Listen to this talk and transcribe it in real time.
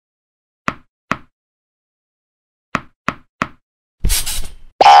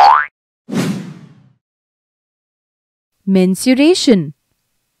Mensuration.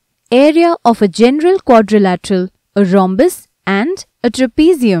 Area of a general quadrilateral, a rhombus and a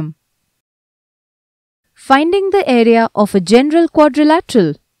trapezium. Finding the area of a general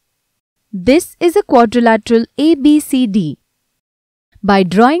quadrilateral. This is a quadrilateral ABCD. By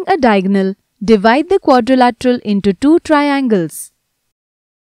drawing a diagonal, divide the quadrilateral into two triangles.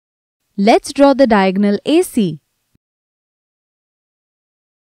 Let's draw the diagonal AC.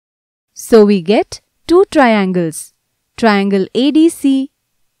 So we get two triangles, triangle ADC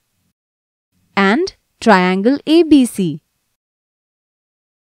and triangle ABC.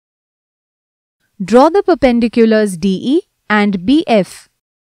 Draw the perpendiculars DE and BF.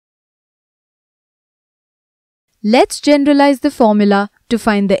 Let's generalize the formula to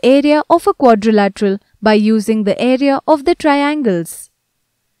find the area of a quadrilateral by using the area of the triangles.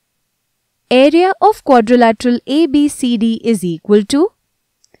 Area of quadrilateral ABCD is equal to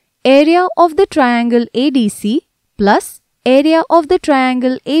area of the triangle ADC plus area of the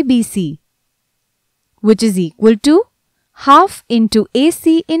triangle ABC, which is equal to half into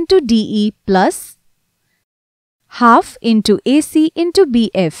AC into DE plus half into AC into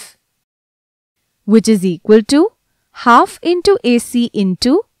BF, which is equal to half into AC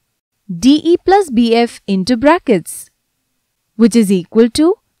into DE plus BF into brackets, which is equal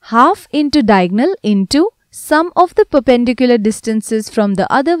to half into diagonal into sum of the perpendicular distances from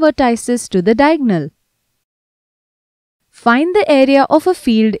the other vertices to the diagonal. Find the area of a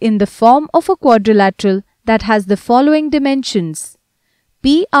field in the form of a quadrilateral that has the following dimensions.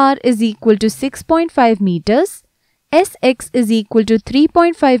 PR is equal to 6.5 meters, SX is equal to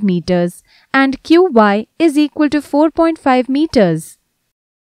 3.5 meters and QY is equal to 4.5 meters.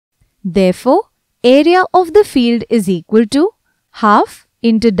 Therefore, area of the field is equal to half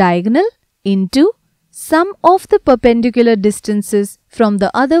into diagonal into sum of the perpendicular distances from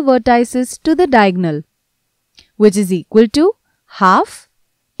the other vertices to the diagonal, which is equal to half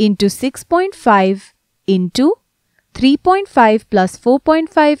into 6.5 into 3.5 plus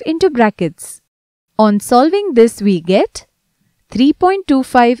 4.5 into brackets. On solving this, we get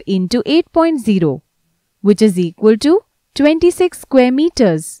 3.25 into 8.0, which is equal to 26 square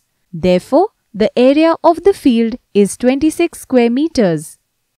meters. Therefore, the area of the field is 26 square meters.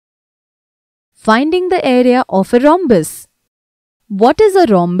 Finding the area of a rhombus. What is a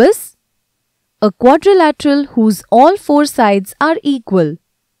rhombus? A quadrilateral whose all four sides are equal.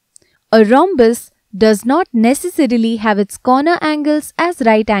 A rhombus does not necessarily have its corner angles as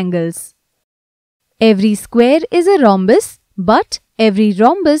right angles. Every square is a rhombus, but every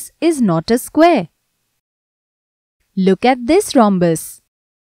rhombus is not a square. Look at this rhombus.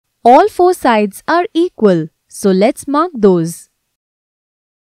 All four sides are equal, so let's mark those.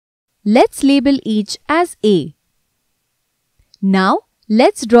 Let's label each as A. Now,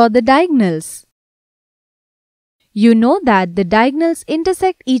 let's draw the diagonals. You know that the diagonals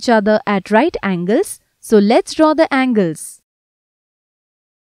intersect each other at right angles, so let's draw the angles.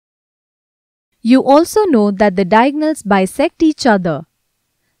 You also know that the diagonals bisect each other.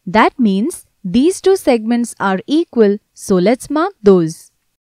 That means these two segments are equal, so let's mark those.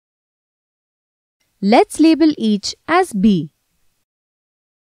 Let's label each as B.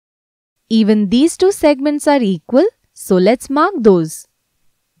 Even these two segments are equal, so let's mark those.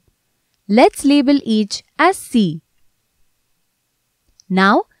 Let's label each as C.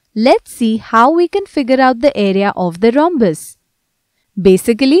 Now, let's see how we can figure out the area of the rhombus.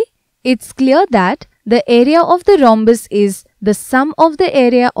 Basically, it's clear that the area of the rhombus is the sum of the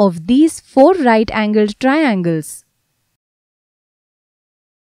area of these four right-angled triangles.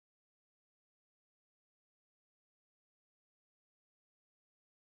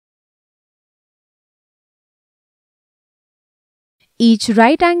 Each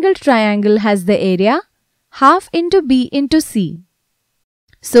right-angled triangle has the area half into B into C.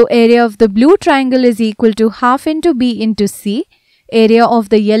 So, area of the blue triangle is equal to half into B into C. Area of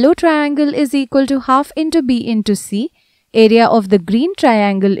the yellow triangle is equal to half into B into C. Area of the green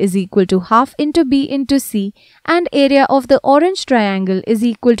triangle is equal to half into B into C. And area of the orange triangle is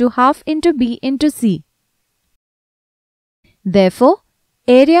equal to half into B into C. Therefore,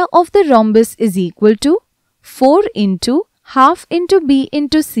 area of the rhombus is equal to 4 into half into B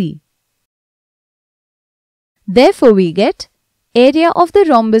into C. Therefore, we get area of the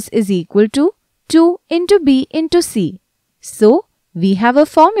rhombus is equal to 2 into B into C. So, we have a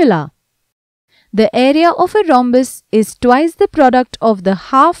formula. The area of a rhombus is twice the product of the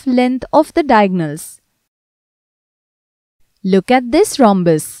half length of the diagonals. Look at this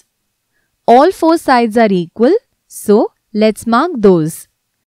rhombus. All four sides are equal, so let's mark those.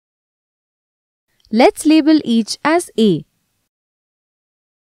 Let's label each as A.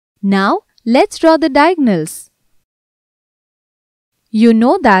 Now, let's draw the diagonals. You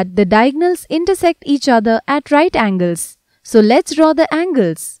know that the diagonals intersect each other at right angles. So let's draw the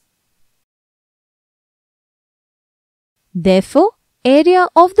angles. Therefore, area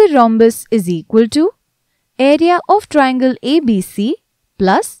of the rhombus is equal to area of triangle ABC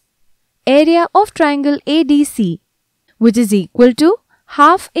plus area of triangle ADC, which is equal to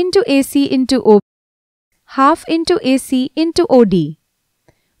half into AC into OB, half into AC into OD,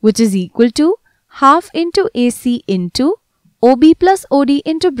 which is equal to half into AC into OB plus OD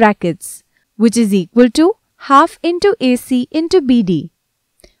into brackets, which is equal to half into AC into BD,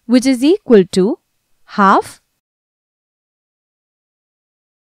 which is equal to half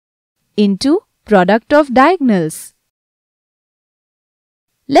into product of diagonals.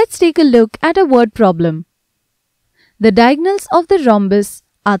 Let's take a look at a word problem. The diagonals of the rhombus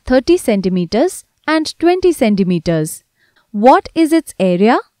are 30 centimeters and 20 centimeters. What is its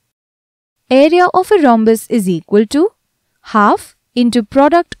area? Area of a rhombus is equal to half into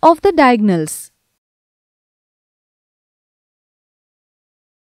product of the diagonals,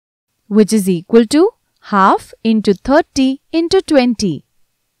 which is equal to half into 30 into 20,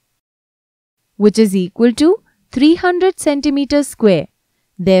 which is equal to 300 centimeters square.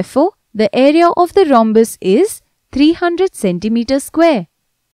 Therefore, the area of the rhombus is 300 centimeters square.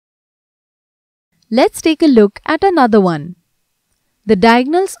 Let's take a look at another one. The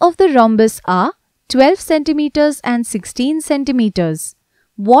diagonals of the rhombus are 12 centimeters and 16 centimeters.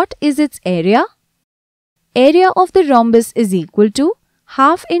 What is its area? Area of the rhombus is equal to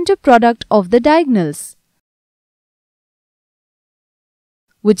half into product of the diagonals,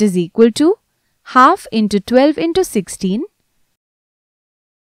 which is equal to half into 12 into 16.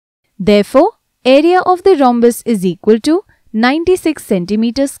 Therefore, area of the rhombus is equal to 96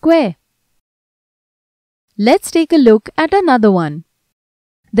 centimeters square. Let's take a look at another one.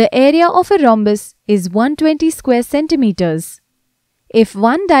 The area of a rhombus is 120 square centimeters. If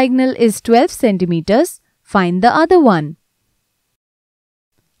one diagonal is 12 centimeters, find the other one.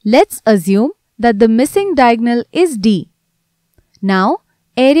 Let's assume that the missing diagonal is D. Now,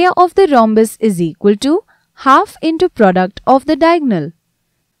 area of the rhombus is equal to half into product of the diagonal.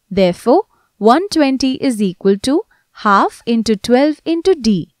 Therefore, 120 is equal to half into 12 into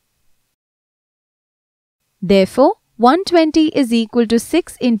D. Therefore, 120 is equal to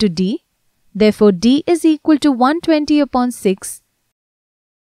 6 into D. Therefore, D is equal to 120 upon 6,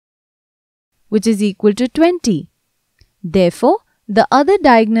 which is equal to 20. Therefore, the other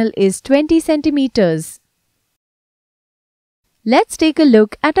diagonal is 20 centimeters. Let's take a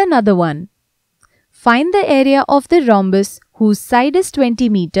look at another one. Find the area of the rhombus whose side is 20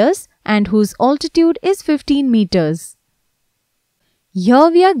 meters and whose altitude is 15 meters. Here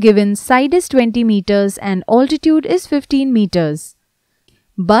we are given side is 20 meters and altitude is 15 meters.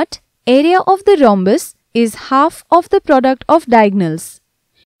 But area of the rhombus is half of the product of diagonals.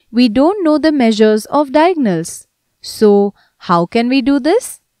 We don't know the measures of diagonals. So, how can we do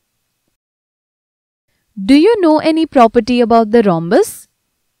this? Do you know any property about the rhombus?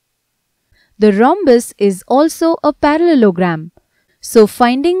 The rhombus is also a parallelogram. So,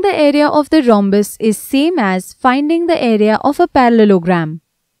 finding the area of the rhombus is same as finding the area of a parallelogram.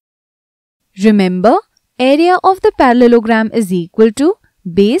 Remember, area of the parallelogram is equal to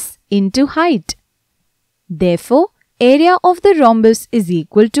base into height. Therefore, area of the rhombus is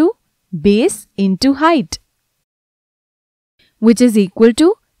equal to base into height, which is equal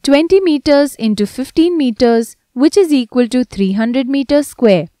to 20 meters into 15 meters, which is equal to 300 meters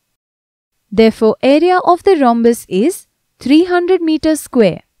square. Therefore, area of the rhombus is 300 meters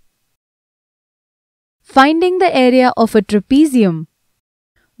square. Finding the area of a trapezium.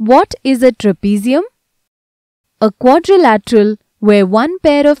 What is a trapezium? A quadrilateral where one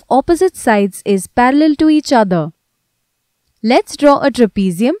pair of opposite sides is parallel to each other. Let's draw a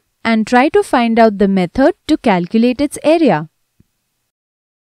trapezium and try to find out the method to calculate its area.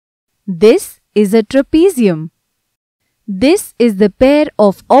 This is a trapezium. This is the pair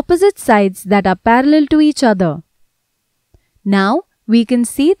of opposite sides that are parallel to each other. Now, we can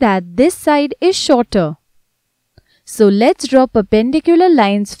see that this side is shorter. So, let's draw perpendicular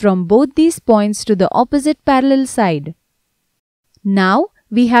lines from both these points to the opposite parallel side. Now,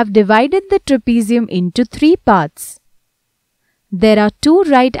 we have divided the trapezium into 3 parts. There are 2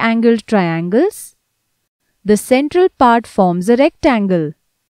 right-angled triangles. The central part forms a rectangle.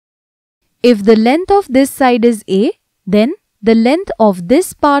 If the length of this side is A, then the length of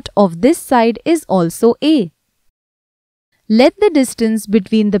this part of this side is also A. Let the distance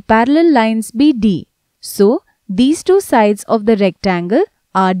between the parallel lines be D. So, these 2 sides of the rectangle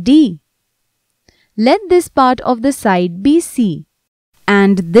are D. Let this part of the side be C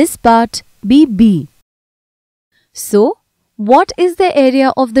and this part be B. So, What is the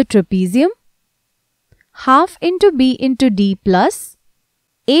area of the trapezium? Half into B into D plus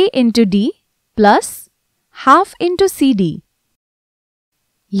A into D plus half into CD.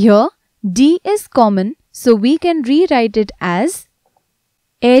 Here D is common, so we can rewrite it as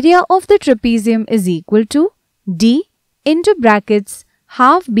area of the trapezium is equal to D into brackets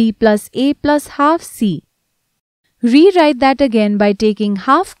half B plus A plus half C. Rewrite that again by taking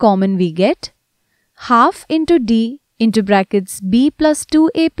half common, we get half into D into brackets B plus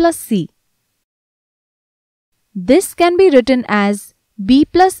 2A plus C. This can be written as B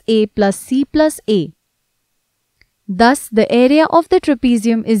plus A plus C plus A. Thus, the area of the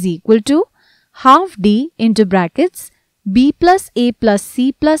trapezium is equal to half D into brackets B plus A plus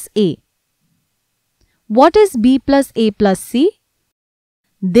C plus A. What is B plus A plus C?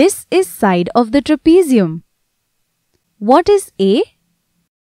 This is side of the trapezium. What is A?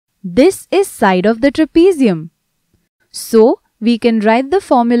 This is side of the trapezium. So, we can write the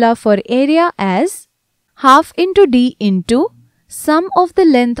formula for area as half into D into sum of the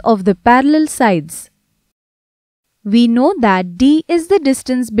length of the parallel sides. We know that D is the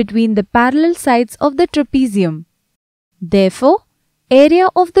distance between the parallel sides of the trapezium. Therefore, area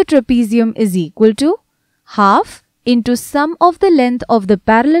of the trapezium is equal to half into sum of the length of the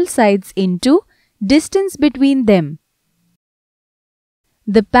parallel sides into distance between them.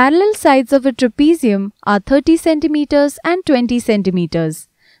 The parallel sides of a trapezium are 30 cm and 20 cm.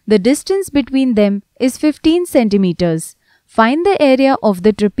 The distance between them is 15 cm. Find the area of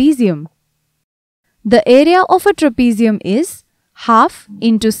the trapezium. The area of a trapezium is half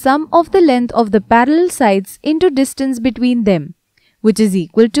into sum of the length of the parallel sides into distance between them, which is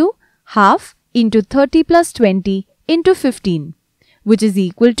equal to half into 30 plus 20 into 15, which is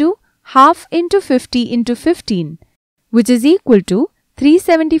equal to half into 50 into 15, which is equal to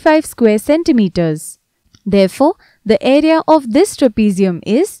 375 square centimeters. Therefore, the area of this trapezium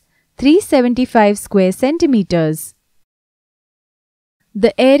is 375 square centimeters.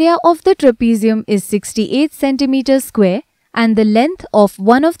 The area of the trapezium is 68 centimeters square and the length of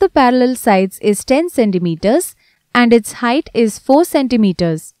one of the parallel sides is 10 centimeters and its height is 4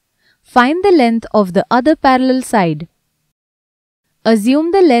 centimeters. Find the length of the other parallel side. Assume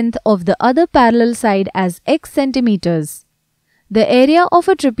the length of the other parallel side as x centimeters. The area of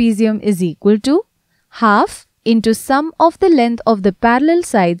a trapezium is equal to half into sum of the length of the parallel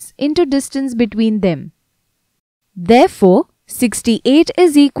sides into distance between them. Therefore, 68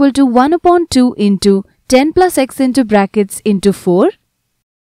 is equal to 1 upon 2 into 10 plus x into brackets into 4.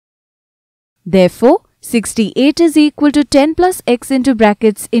 Therefore, 68 is equal to 10 plus x into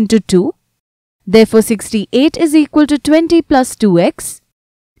brackets into 2. Therefore, 68 is equal to 20 plus 2x.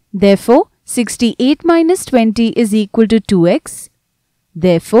 Therefore, 68 minus 20 is equal to 2x.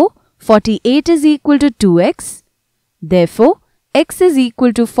 Therefore, 48 is equal to 2x. Therefore, x is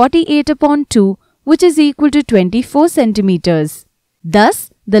equal to 48 upon 2, which is equal to 24 centimeters. Thus,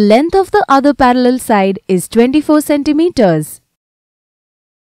 the length of the other parallel side is 24 centimeters.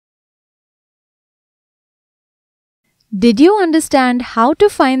 Did you understand how to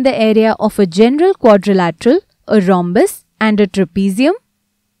find the area of a general quadrilateral, a rhombus, and a trapezium?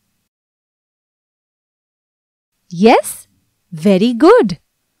 Yes? Very good!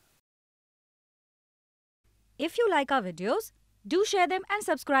 If you like our videos, do share them and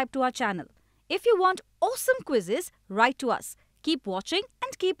subscribe to our channel. If you want awesome quizzes, write to us. Keep watching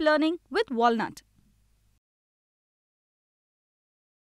and keep learning with Walnut.